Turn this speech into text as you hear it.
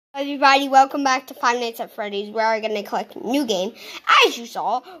Everybody, welcome back to 5 Nights at Freddy's, where we're going to collect a new game. As you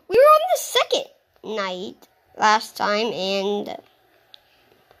saw, we were on the second night last time, and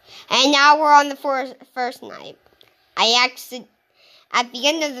now we're on the first night. At the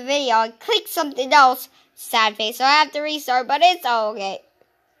end of the video, I clicked something else, sad face, so I have to restart, but it's okay.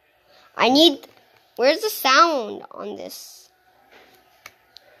 Where's the sound on this?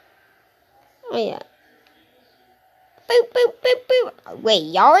 Oh yeah. Boop, boop, boop, boop. Wait,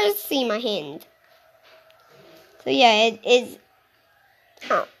 y'all already see my hand. So yeah, it is.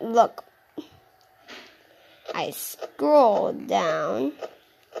 Look. I scroll down.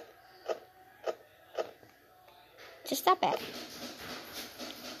 Just stop it.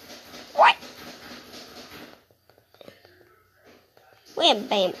 What? Wham,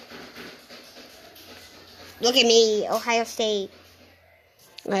 bam. Look at me, Ohio State.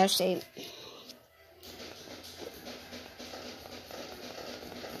 Ohio State.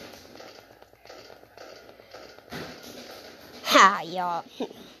 Ha, y'all.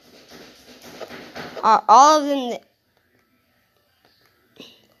 Are all of them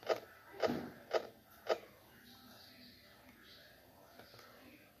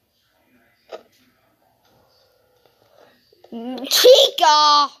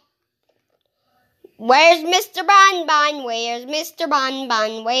Chica! Where's Mr. Bon Bon? Where's Mr. Bon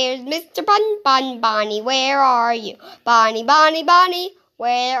Bon? Where's Mr. Bon Bon? Bonnie, where are you? Bonnie, Bonnie, Bonnie,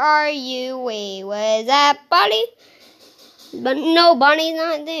 where are you? Where was that Bonnie? But no, Bonnie's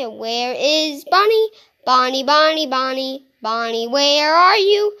not there. Where is Bonnie? Bonnie, Bonnie, Bonnie, Bonnie, where are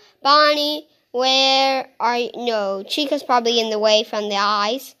you? Bonnie, where are you? No, Chica's probably in the way from the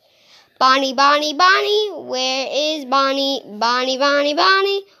eyes. Bonnie, Bonnie, Bonnie, where is Bonnie? Bonnie, Bonnie,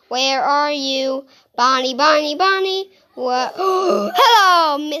 Bonnie, where are you? Bonnie, Bonnie, Bonnie, what?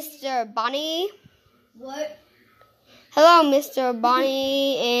 Hello, Mr. Bonnie. What? Hello, Mr.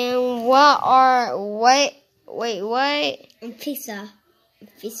 Bonnie, and wait, what? Pizza.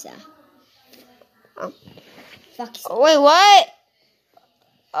 Oh. Fuck. Wait, what?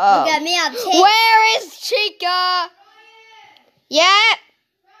 Look at me, I'm taking. Where is Chica? Yeah.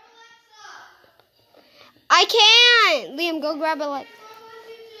 I can't. Liam, go grab Alexa.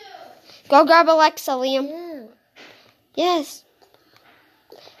 Go grab Alexa, Liam. Yeah. Yes.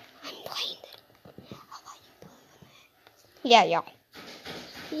 I'm playing it. I'll let you play it. Yeah. Yeah.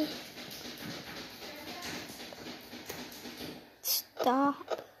 Stop.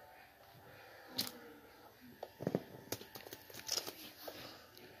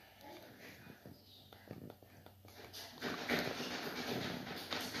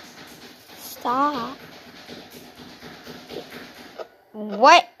 Stop.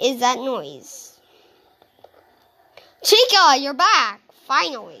 What is that noise? Chica, you're back.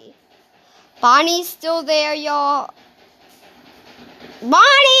 Finally. Bonnie's still there, y'all.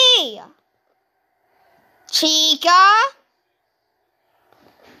 Bonnie! Chica?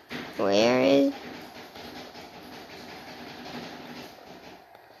 Where's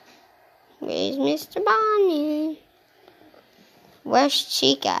Mr. Bonnie? Where's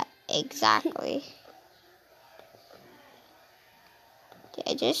Chica exactly? Did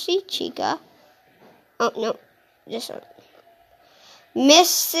I just see Chica? Oh, no. This one.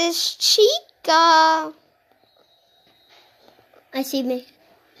 Mrs. Chica. I see me.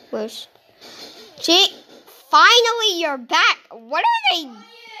 Where's Finally, you're back. What are they?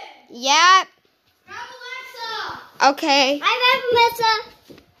 Yeah. Grab Alexa. Okay. I have Alexa.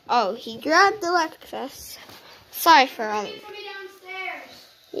 Oh, he grabbed Alexis. Sorry for all. Waiting for me downstairs.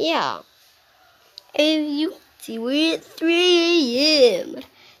 Yeah. If you see, we're at 3 a.m.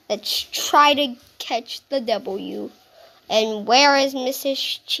 Let's try to catch the W. And where is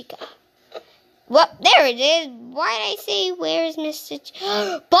Mrs. Chica? Well, there it is. Why did I say where is Mr.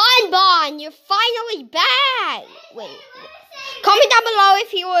 Bon Bon, you're finally back. Wait. Comment down below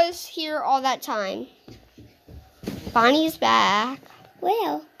if he was here all that time. Bonnie's back.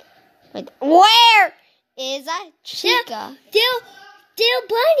 Well. Where is that Chica? Still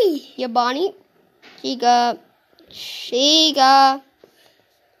Bunny. Your Bonnie?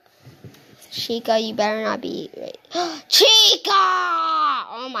 Chica, you better not be right. Chica!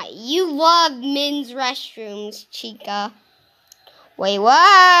 Oh my, you love men's restrooms, Chica. Wait,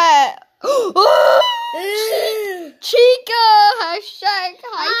 what? Chica! Hashtag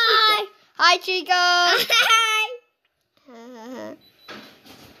hi, Chica. Hi,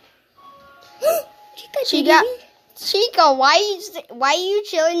 Chica. Hi. Chica, why are you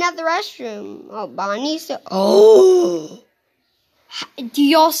chilling at the restroom? Oh, Bonnie's so. Oh.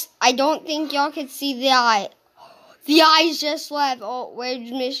 I don't think y'all could see the eye. The eyes just left. Oh,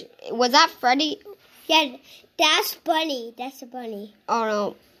 was that Freddy? Yeah, that's Bunny. That's a bunny. Oh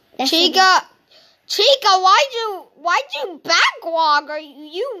no. Chica, why'd you backlog?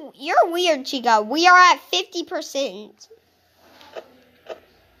 You're weird, Chica. We are at 50%.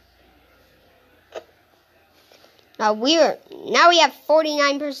 Now we have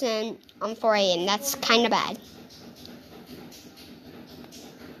 49% on 4 a.m. That's kind of bad.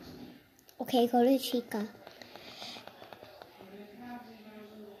 Okay, go to Chica.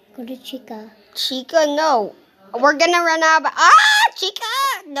 Go to Chica. Chica, no. We're gonna run out of Chica!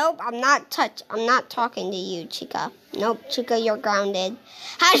 Nope, I'm not talking to you, Chica. Nope, Chica, you're grounded.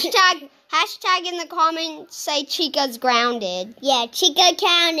 Hashtag in the comments say Chica's grounded. Yeah, Chica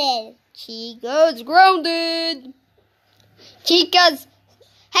counted. Chica's grounded.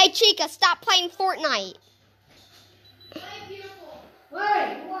 Hey Chica, stop playing Fortnite.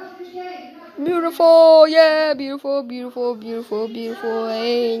 Beautiful, yeah, beautiful, beautiful, beautiful, beautiful,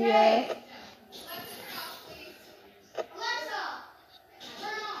 yeah.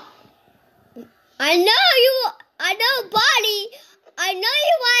 I know, Bonnie. I know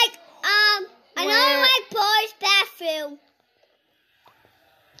you like boys' bathroom.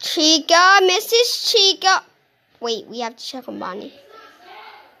 Chica, Mrs. Chica. Wait, we have to check on Bonnie.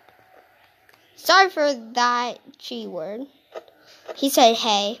 Sorry for that G word. He said,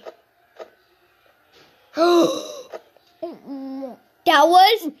 hey. That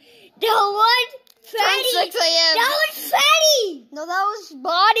was Freddy. 6 a.m. That was Freddy. No, that was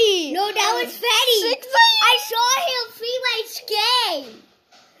Bonnie. No, that was Freddy. 6 a.m. I saw him free my game.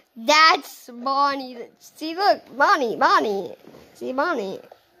 That's Bonnie. See, look, Bonnie. See, Bonnie.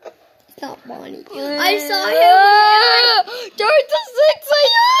 It's not Bonnie. I saw him. During the 6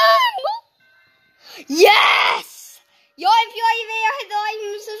 a.m. Yes! Yo, if you like the video, hit the like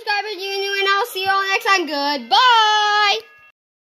and subscribe if you're new, and I'll see you all next time. Goodbye!